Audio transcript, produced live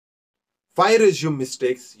5 resume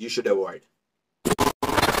mistakes you should avoid.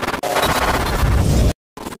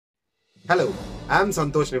 Hello, I'm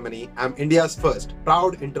Santhosh Nimmani. I'm India's first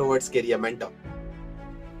proud introverts career mentor.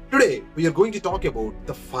 Today, we are going to talk about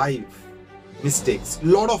the 5 mistakes a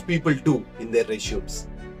lot of people do in their resumes,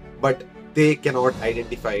 but they cannot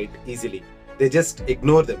identify it easily. They just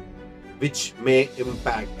ignore them, which may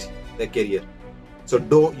impact their career. So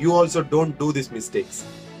you also don't do these mistakes.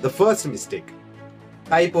 The first mistake,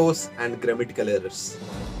 typos and grammatical errors.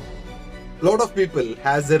 A lot of people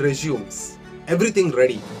has their resumes, everything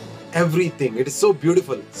ready, everything. It is so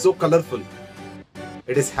beautiful, so colorful.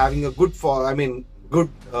 It is having a good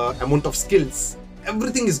amount of skills.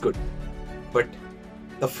 Everything is good, but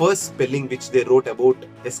the first spelling which they wrote about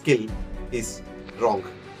a skill is wrong,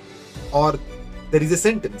 or there is a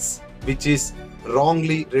sentence which is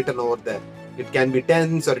wrongly written over there. It can be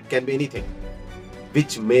tense or it can be anything,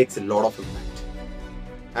 which makes a lot of impact.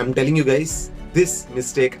 I'm telling you guys, this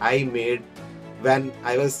mistake I made when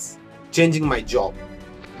I was changing my job,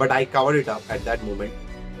 but I covered it up at that moment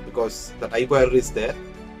because the typo error is there.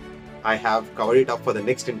 I have covered it up for the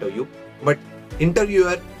next interview, but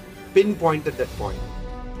interviewer pinpointed that point.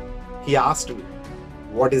 He asked me,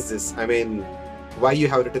 what is this? Why you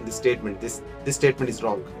have written this statement? This statement is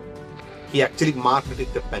wrong. He actually marked it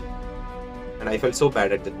with the pen, and I felt so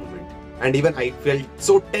bad at that moment. And even I felt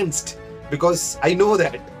so tensed because I know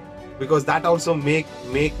that, because that also make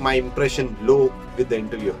my impression low with the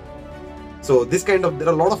interviewer. So there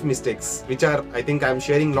are a lot of mistakes which are, I think I'm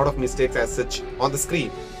sharing a lot of mistakes as such on the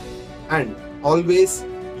screen. And always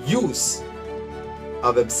use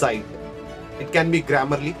a website. It can be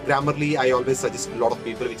Grammarly. Grammarly, I always suggest a lot of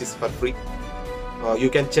people, which is for free. You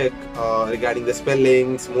can check regarding the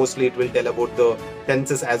spellings. Mostly it will tell about the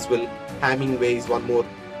tenses as well. Hemingway is one more.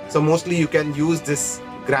 So mostly you can use this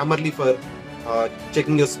Grammarly for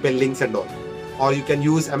checking your spellings and all. Or you can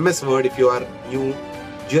use MS Word if you are new.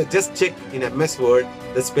 Just check in MS Word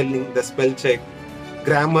the spelling, the spell check,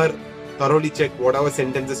 grammar, thoroughly check whatever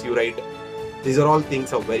sentences you write. These are all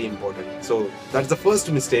things are very important. So that's the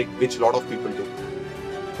first mistake which a lot of people do.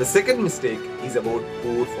 The second mistake is about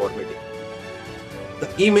poor formatting.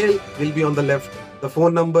 The email will be on the left. The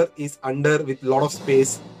phone number is under with a lot of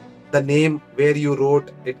space. The name where you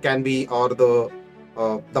wrote it can be, or the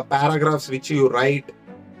paragraphs which you write,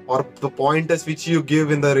 or the pointers which you give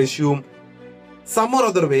in the resume. Some or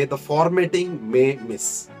other way, the formatting may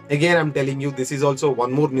miss. Again, I'm telling you, this is also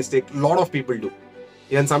one more mistake a lot of people do.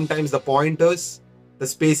 Even sometimes the pointers, the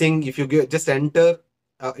spacing, if you just enter,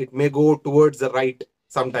 it may go towards the right.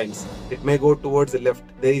 Sometimes it may go towards the left.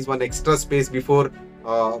 There is one extra space before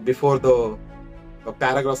the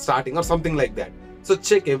paragraph starting or something like that. So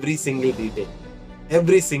check every single detail,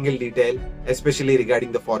 especially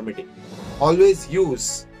regarding the formatting. Always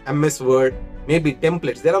use MS Word, maybe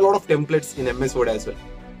templates. There are a lot of templates in MS Word as well.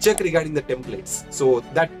 Check regarding the templates. So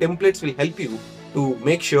that templates will help you to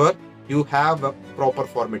make sure you have a proper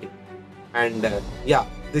formatting. And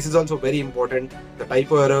this is also very important. The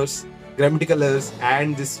typo errors, grammatical errors,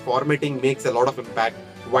 and this formatting makes a lot of impact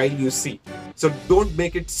while you see. So don't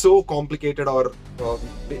make it so complicated, or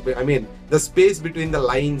the space between the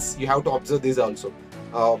lines, you have to observe this also.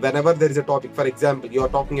 Whenever there is a topic, for example, you are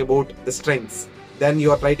talking about the strengths, then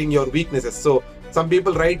you are writing your weaknesses. So some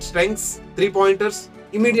people write strengths, 3 pointers,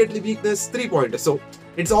 immediately weakness, 3 pointers. So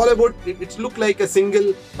it's all about, it's look like a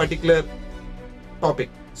single particular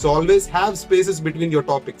topic. So always have spaces between your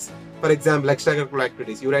topics. For example, extracurricular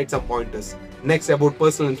activities, you write some pointers. Next, about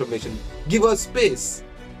personal information, give a space.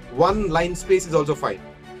 1 line space is also fine.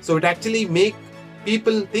 So it actually make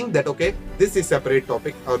people think that, okay, this is separate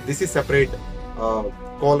topic, or this is separate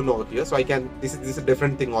column over here. So this is a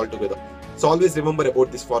different thing altogether. So always remember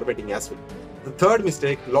about this formatting as well. The third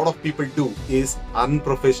mistake a lot of people do is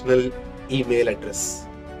unprofessional email address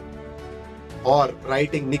or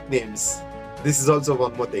writing nicknames. This is also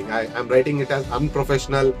one more thing. I'm writing it as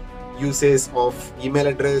unprofessional uses of email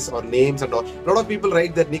address or names and all. A lot of people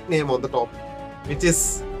write their nickname on the top, which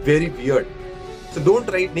is very weird. So don't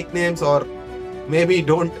write nicknames, or maybe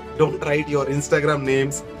don't write your Instagram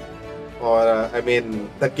names, or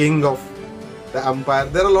the king of the empire.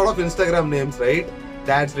 There are a lot of Instagram names, right?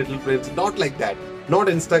 Dad's Little Prince. Not like that. Not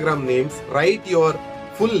Instagram names. Write your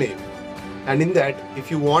full name, and in that, if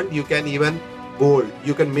you want, you can even bold.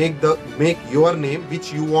 You can make your name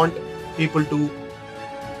which you want people to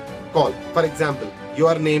call. For example,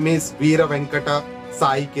 your name is Veera Venkata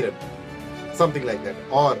Sai Kiran, something like that,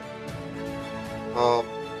 or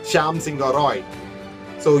Shyam Singh Roy.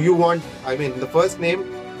 So you want, the first name,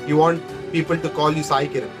 you want people to call you Sai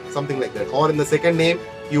Kiran, something like that. Or in the second name,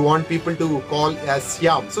 you want people to call as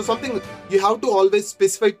Syam. So something, you have to always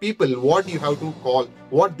specify people what you have to call,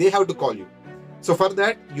 what they have to call you. So for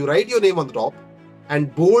that, you write your name on the top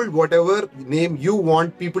and bold whatever name you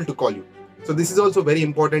want people to call you. So this is also very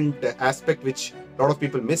important aspect which a lot of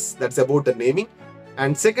people miss. That's about the naming.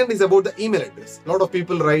 And second is about the email address. A lot of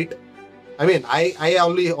people write, I mean, I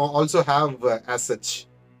only also have as such,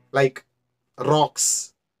 like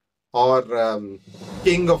Rocks or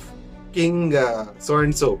King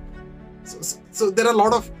so-and-so. So there are a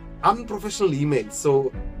lot of unprofessional emails.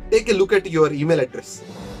 So take a look at your email address.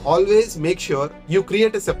 Always make sure you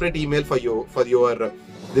create a separate email for your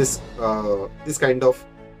this kind of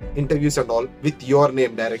interviews and all with your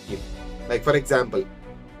name directly. Like for example,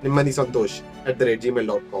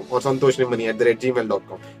 nimmani@gmail.com or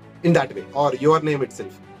santhoshnimmani@gmail.com, in that way, or your name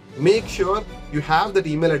itself. Make sure you have that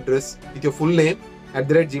email address with your full name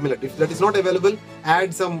 @gmail. If that is not available,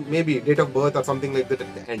 add some maybe date of birth or something like that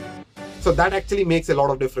at the end. So that actually makes a lot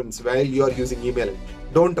of difference while you are using email.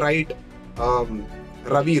 Don't write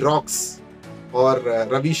Ravi Rocks or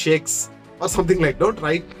Ravi Shakes or something like. Don't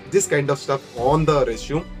write this kind of stuff on the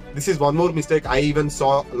resume. This is one more mistake. I even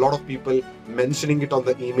saw a lot of people mentioning it on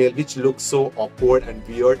the email, which looks so awkward and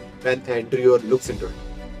weird when an interviewer looks into it.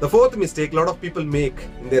 The fourth mistake a lot of people make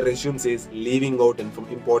in their resumes is leaving out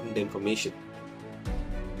important information.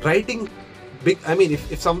 Writing big, I mean,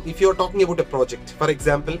 if you're talking about a project, for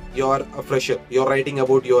example, you're a fresher, you're writing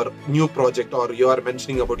about your new project, or you are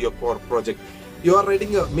mentioning about your core project, you are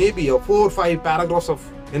writing maybe 4 or 5 paragraphs of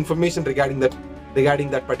information regarding that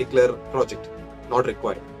particular project. Not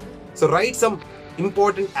required. So write some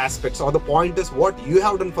important aspects or the pointers, what you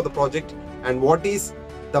have done for the project and what is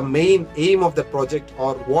the main aim of the project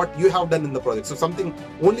or what you have done in the project. So something,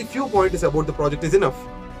 only few pointers about the project is enough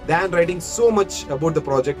than writing so much about the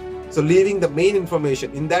project. So leaving the main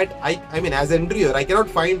information in that, I mean, as an interviewer, I cannot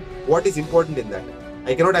find what is important in that.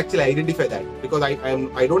 I cannot actually identify that because I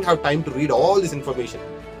don't have time to read all this information,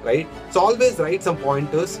 right? So always write some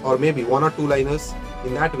pointers or maybe 1 or 2 liners.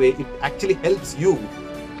 In that way, it actually helps you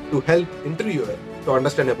to help interviewer to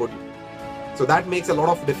understand about you. So that makes a lot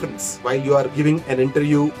of difference while you are giving an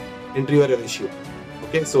interviewer a resume.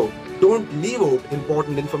 Okay, so don't leave out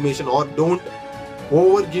important information or don't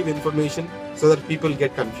overgive information so that people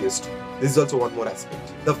get confused. This is also one more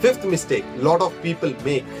aspect. The fifth mistake a lot of people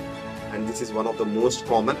make, and this is one of the most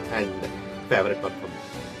common and favorite one for me,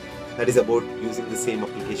 that is about using the same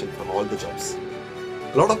application for all the jobs.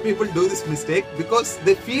 A lot of people do this mistake because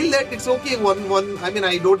they feel that it's okay, I mean,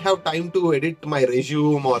 I don't have time to edit my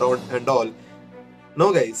resume or and all.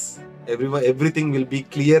 No guys, everything will be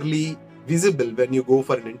clearly visible when you go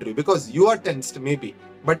for an interview because you are tensed maybe.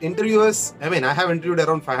 But interviewers, I mean, I have interviewed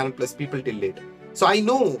around 500 plus people till date. So I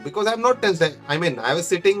know because I'm not tensed. I mean, I was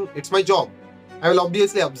sitting, it's my job. I will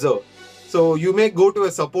obviously observe. So you may go to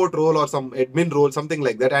a support role or some admin role, something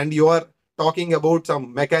like that, and you are talking about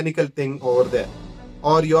some mechanical thing over there.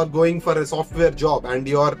 Or you are going for a software job and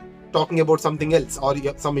you are talking about something else, or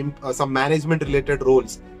some management related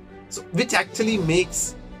roles. So which actually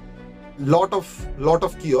makes lot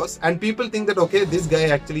of chaos, and people think that okay, this guy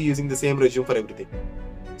actually using the same resume for everything.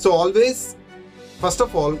 So always, first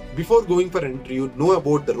of all, before going for an interview, know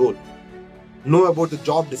about the role, know about the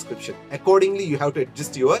job description. Accordingly, you have to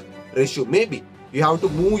adjust your resume. Maybe you have to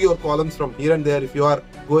move your columns from here and there. If you are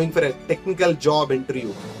going for a technical job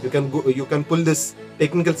interview, you can pull this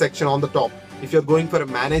technical section on the top. If you're going for a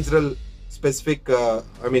managerial specific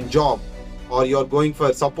job, or you're going for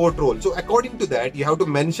a support role, so according to that, you have to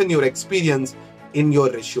mention your experience in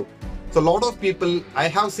your resume. So a lot of people, I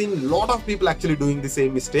have seen a lot of people actually doing the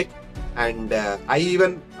same mistake, and I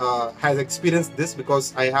even has experienced this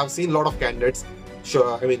because I have seen a lot of candidates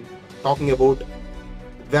talking about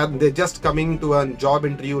when they're just coming to a job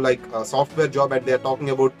interview like a software job, and they're talking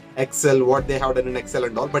about Excel, what they have done in Excel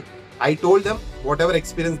and all. But I told them whatever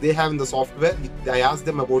experience they have in the software, I asked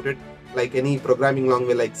them about it, like any programming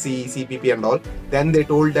language like C, CPP and all. Then they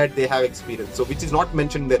told that they have experience, so which is not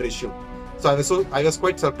mentioned in their resume. So I was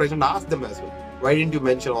quite surprised and asked them as well, why didn't you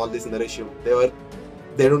mention all this in the resume?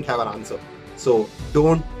 They don't have an answer. So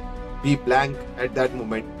don't be blank at that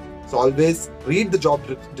moment. So always read the job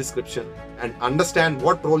description and understand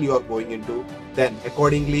what role you are going into. Then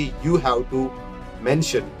accordingly, you have to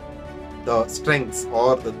mention the strengths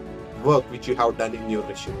or the work which you have done in your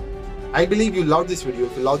resume. I believe you love this video.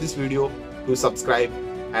 If you love this video, do subscribe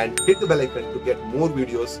and hit the bell icon to get more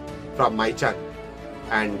videos from my channel.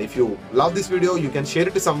 And if you love this video, you can share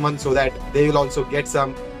it to someone so that they will also get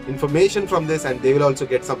some information from this and they will also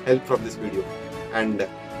get some help from this video. And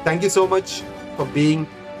thank you so much for being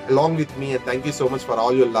along with me, and thank you so much for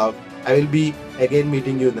all your love. I will be again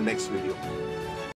meeting you in the next video.